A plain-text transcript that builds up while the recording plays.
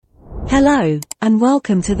Hello, and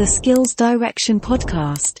welcome to the Skills Direction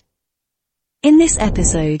podcast. In this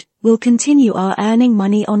episode, we'll continue our Earning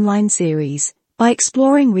Money Online series by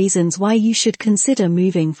exploring reasons why you should consider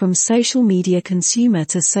moving from social media consumer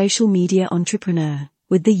to social media entrepreneur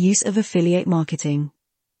with the use of affiliate marketing.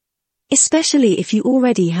 Especially if you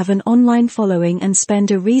already have an online following and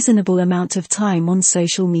spend a reasonable amount of time on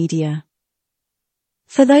social media.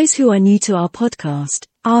 For those who are new to our podcast,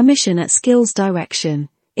 our mission at Skills Direction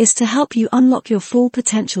is to help you unlock your full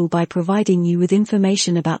potential by providing you with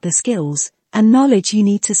information about the skills and knowledge you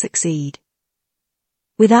need to succeed.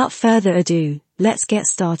 Without further ado, let's get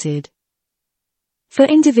started. For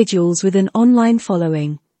individuals with an online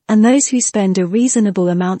following, and those who spend a reasonable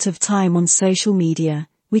amount of time on social media,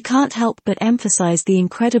 we can't help but emphasize the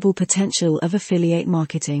incredible potential of affiliate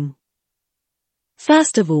marketing.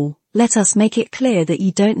 First of all, let us make it clear that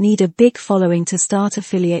you don't need a big following to start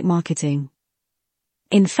affiliate marketing.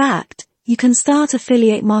 In fact, you can start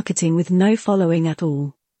affiliate marketing with no following at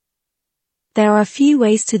all. There are a few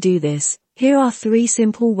ways to do this. Here are 3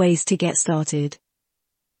 simple ways to get started.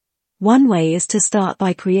 One way is to start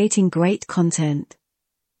by creating great content.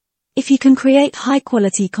 If you can create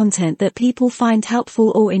high-quality content that people find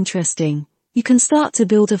helpful or interesting, you can start to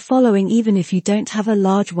build a following even if you don't have a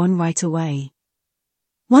large one right away.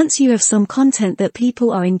 Once you have some content that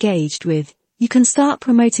people are engaged with, you can start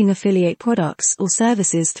promoting affiliate products or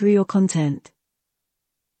services through your content.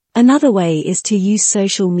 Another way is to use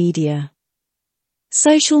social media.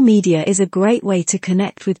 Social media is a great way to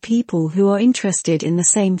connect with people who are interested in the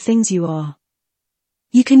same things you are.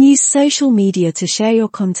 You can use social media to share your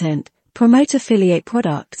content, promote affiliate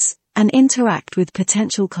products, and interact with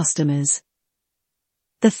potential customers.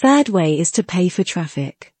 The third way is to pay for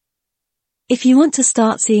traffic. If you want to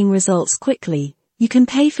start seeing results quickly, you can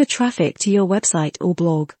pay for traffic to your website or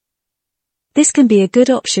blog. This can be a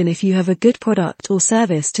good option if you have a good product or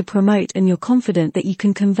service to promote and you're confident that you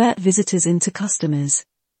can convert visitors into customers.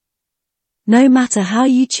 No matter how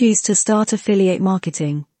you choose to start affiliate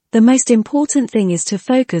marketing, the most important thing is to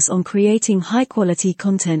focus on creating high-quality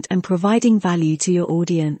content and providing value to your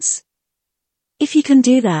audience. If you can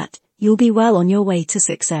do that, you'll be well on your way to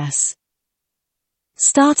success.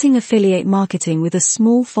 Starting affiliate marketing with a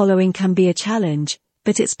small following can be a challenge,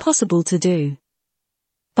 but it's possible to do.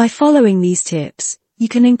 By following these tips, you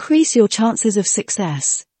can increase your chances of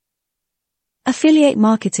success. Affiliate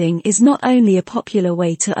marketing is not only a popular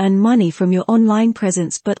way to earn money from your online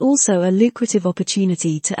presence but also a lucrative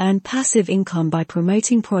opportunity to earn passive income by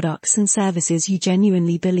promoting products and services you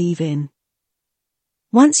genuinely believe in.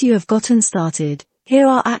 Once you have gotten started, here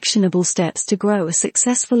are actionable steps to grow a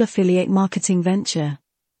successful affiliate marketing venture.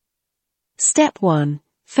 Step 1.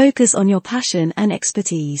 Focus on your passion and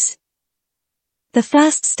expertise. The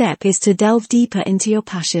first step is to delve deeper into your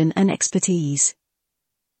passion and expertise.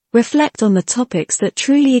 Reflect on the topics that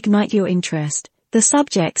truly ignite your interest, the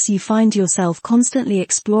subjects you find yourself constantly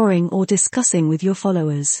exploring or discussing with your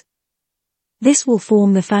followers. This will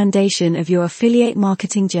form the foundation of your affiliate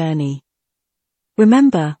marketing journey.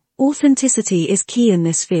 Remember, authenticity is key in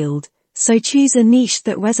this field, so choose a niche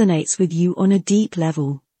that resonates with you on a deep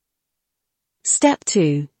level. Step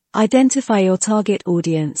 2. Identify your target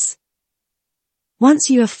audience.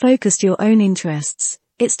 Once you have focused your own interests,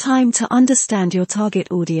 it's time to understand your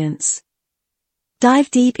target audience.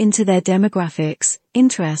 Dive deep into their demographics,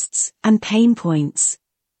 interests, and pain points.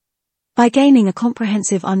 By gaining a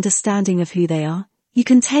comprehensive understanding of who they are, you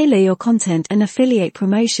can tailor your content and affiliate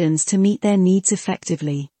promotions to meet their needs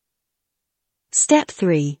effectively. Step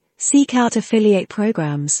 3. Seek out affiliate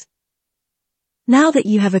programs. Now that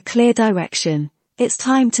you have a clear direction, it's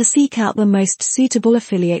time to seek out the most suitable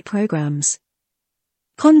affiliate programs.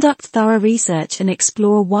 Conduct thorough research and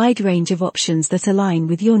explore a wide range of options that align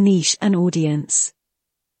with your niche and audience.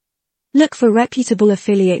 Look for reputable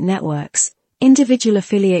affiliate networks, individual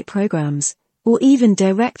affiliate programs, or even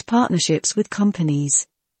direct partnerships with companies.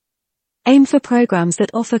 Aim for programs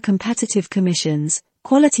that offer competitive commissions,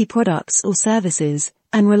 quality products or services,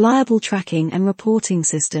 and reliable tracking and reporting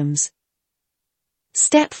systems.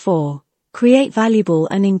 Step 4. Create valuable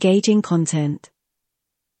and engaging content.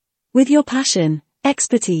 With your passion,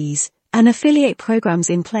 expertise, and affiliate programs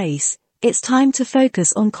in place, it's time to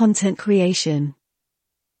focus on content creation.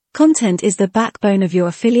 Content is the backbone of your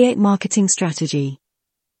affiliate marketing strategy.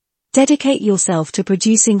 Dedicate yourself to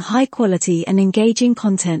producing high-quality and engaging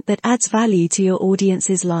content that adds value to your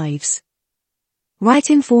audience's lives.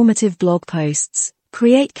 Write informative blog posts,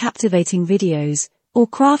 create captivating videos, or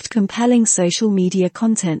craft compelling social media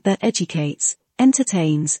content that educates,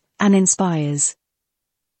 entertains, and inspires.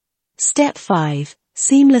 Step 5.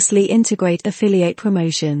 Seamlessly integrate affiliate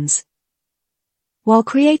promotions. While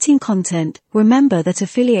creating content, remember that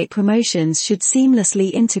affiliate promotions should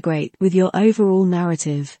seamlessly integrate with your overall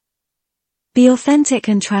narrative. Be authentic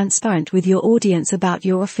and transparent with your audience about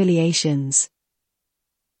your affiliations.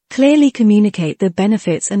 Clearly communicate the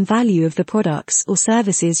benefits and value of the products or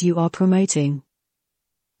services you are promoting.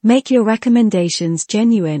 Make your recommendations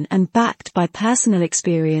genuine and backed by personal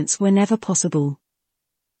experience whenever possible.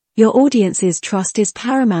 Your audience's trust is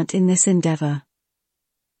paramount in this endeavor.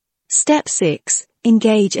 Step 6.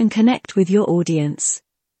 Engage and connect with your audience.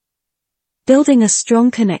 Building a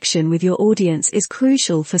strong connection with your audience is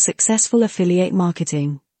crucial for successful affiliate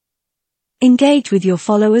marketing. Engage with your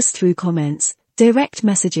followers through comments, direct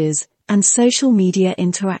messages, and social media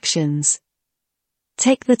interactions.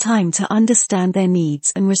 Take the time to understand their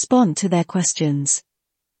needs and respond to their questions.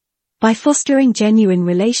 By fostering genuine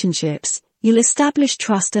relationships, you'll establish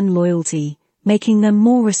trust and loyalty, making them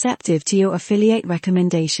more receptive to your affiliate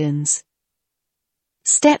recommendations.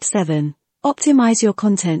 Step 7. Optimize your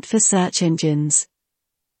content for search engines.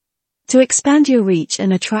 To expand your reach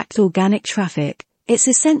and attract organic traffic, it's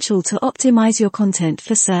essential to optimize your content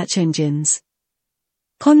for search engines.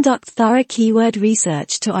 Conduct thorough keyword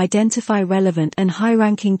research to identify relevant and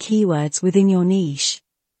high-ranking keywords within your niche.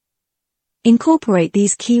 Incorporate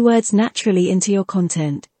these keywords naturally into your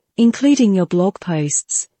content, including your blog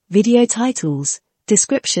posts, video titles,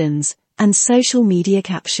 descriptions, and social media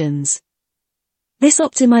captions. This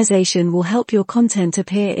optimization will help your content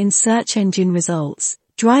appear in search engine results,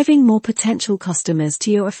 driving more potential customers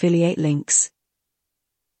to your affiliate links.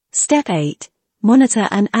 Step 8. Monitor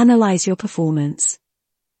and analyze your performance.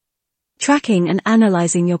 Tracking and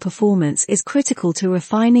analyzing your performance is critical to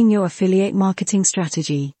refining your affiliate marketing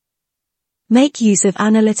strategy. Make use of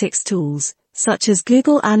analytics tools, such as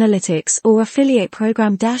Google Analytics or affiliate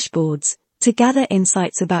program dashboards, to gather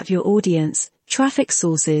insights about your audience, traffic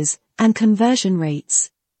sources, and conversion rates.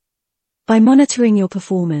 By monitoring your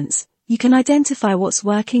performance, you can identify what's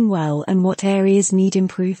working well and what areas need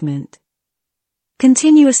improvement.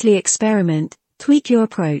 Continuously experiment, tweak your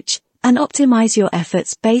approach, and optimize your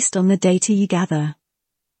efforts based on the data you gather.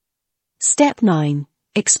 Step 9.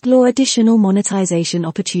 Explore additional monetization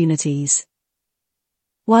opportunities.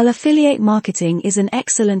 While affiliate marketing is an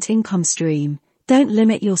excellent income stream, don't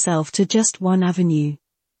limit yourself to just one avenue.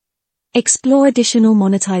 Explore additional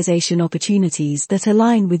monetization opportunities that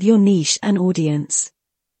align with your niche and audience.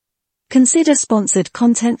 Consider sponsored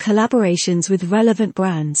content collaborations with relevant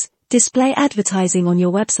brands, display advertising on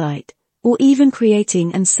your website, or even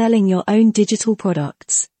creating and selling your own digital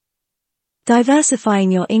products.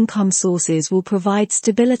 Diversifying your income sources will provide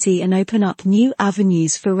stability and open up new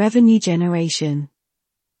avenues for revenue generation.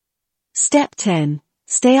 Step 10.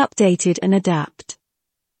 Stay updated and adapt.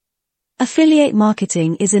 Affiliate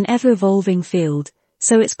marketing is an ever-evolving field,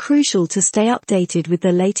 so it's crucial to stay updated with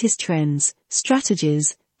the latest trends,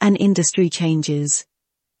 strategies, and industry changes.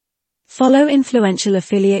 Follow influential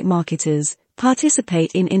affiliate marketers,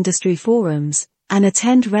 participate in industry forums, and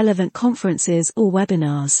attend relevant conferences or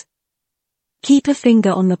webinars. Keep a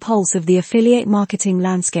finger on the pulse of the affiliate marketing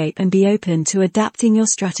landscape and be open to adapting your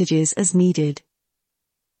strategies as needed.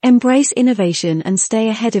 Embrace innovation and stay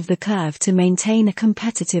ahead of the curve to maintain a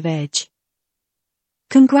competitive edge.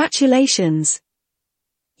 Congratulations!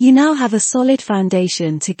 You now have a solid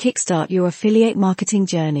foundation to kickstart your affiliate marketing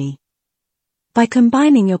journey. By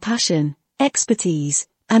combining your passion, expertise,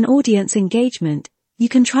 and audience engagement, you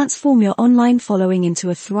can transform your online following into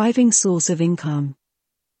a thriving source of income.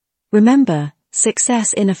 Remember,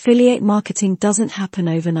 success in affiliate marketing doesn't happen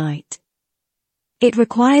overnight. It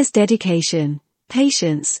requires dedication,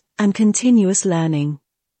 patience, and continuous learning.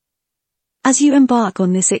 As you embark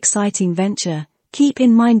on this exciting venture, keep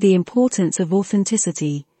in mind the importance of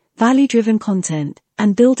authenticity, value-driven content,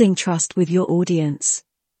 and building trust with your audience.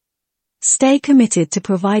 Stay committed to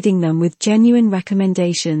providing them with genuine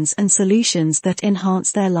recommendations and solutions that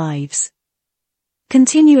enhance their lives.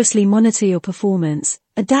 Continuously monitor your performance,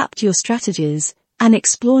 adapt your strategies, and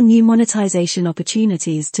explore new monetization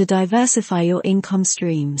opportunities to diversify your income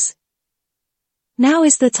streams. Now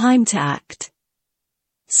is the time to act.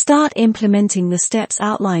 Start implementing the steps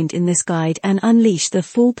outlined in this guide and unleash the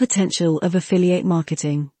full potential of affiliate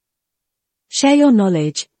marketing. Share your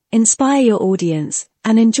knowledge, inspire your audience,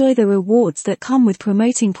 and enjoy the rewards that come with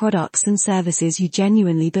promoting products and services you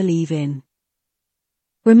genuinely believe in.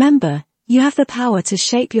 Remember, you have the power to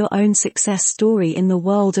shape your own success story in the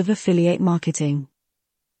world of affiliate marketing.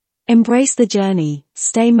 Embrace the journey,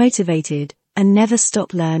 stay motivated, and never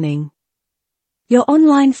stop learning. Your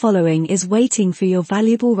online following is waiting for your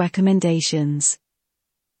valuable recommendations.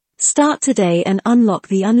 Start today and unlock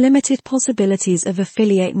the unlimited possibilities of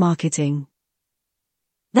affiliate marketing.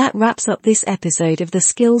 That wraps up this episode of the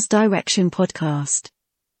Skills Direction podcast.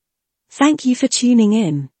 Thank you for tuning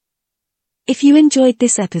in. If you enjoyed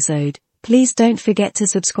this episode, please don't forget to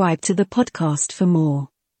subscribe to the podcast for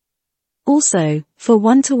more. Also, for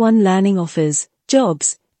one-to-one learning offers,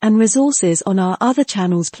 jobs, and resources on our other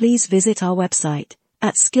channels, please visit our website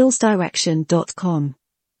at skillsdirection.com.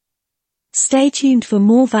 Stay tuned for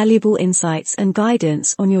more valuable insights and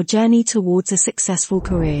guidance on your journey towards a successful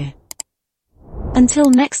career. Until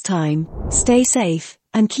next time, stay safe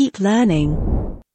and keep learning.